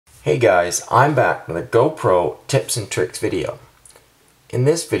Hey guys, I'm back with a GoPro tips and tricks video. In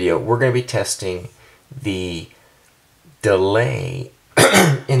this video, we're going to be testing the delay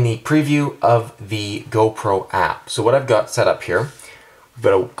in the preview of the GoPro app. So what I've got set up here, we've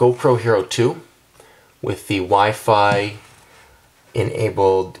got a GoPro HERO2 with the Wi-Fi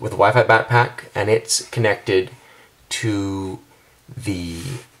enabled, with a Wi-Fi backpack, and it's connected to the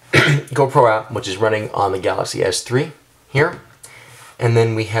GoPro app, which is running on the Galaxy S3 here. And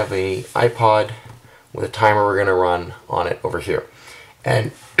then we have a iPod with a timer we're going to run on it over here.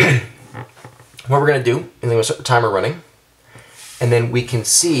 And what we're going to do is I'm going to start the timer running. And then we can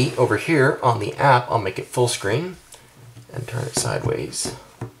see over here on the app, I'll make it full screen and turn it sideways.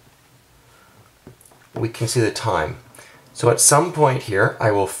 We can see the time. So at some point here,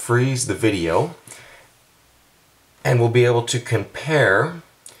 I will freeze the video and we'll be able to compare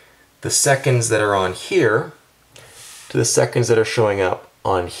the seconds that are on here to the seconds that are showing up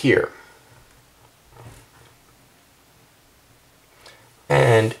on here.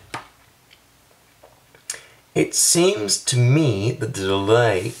 And it seems to me that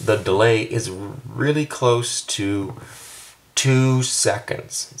the delay is really close to 2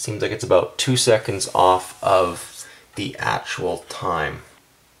 seconds. It seems like it's about 2 seconds off of the actual time.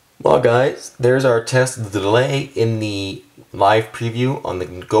 Well guys, there's our test of the delay in the live preview on the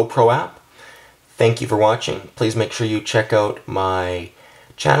GoPro app. Thank you for watching. Please make sure you check out my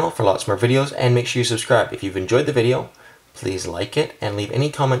channel for lots more videos, and make sure you subscribe. If you've enjoyed the video, please like it and leave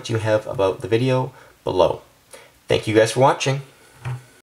any comments you have about the video below. Thank you guys for watching.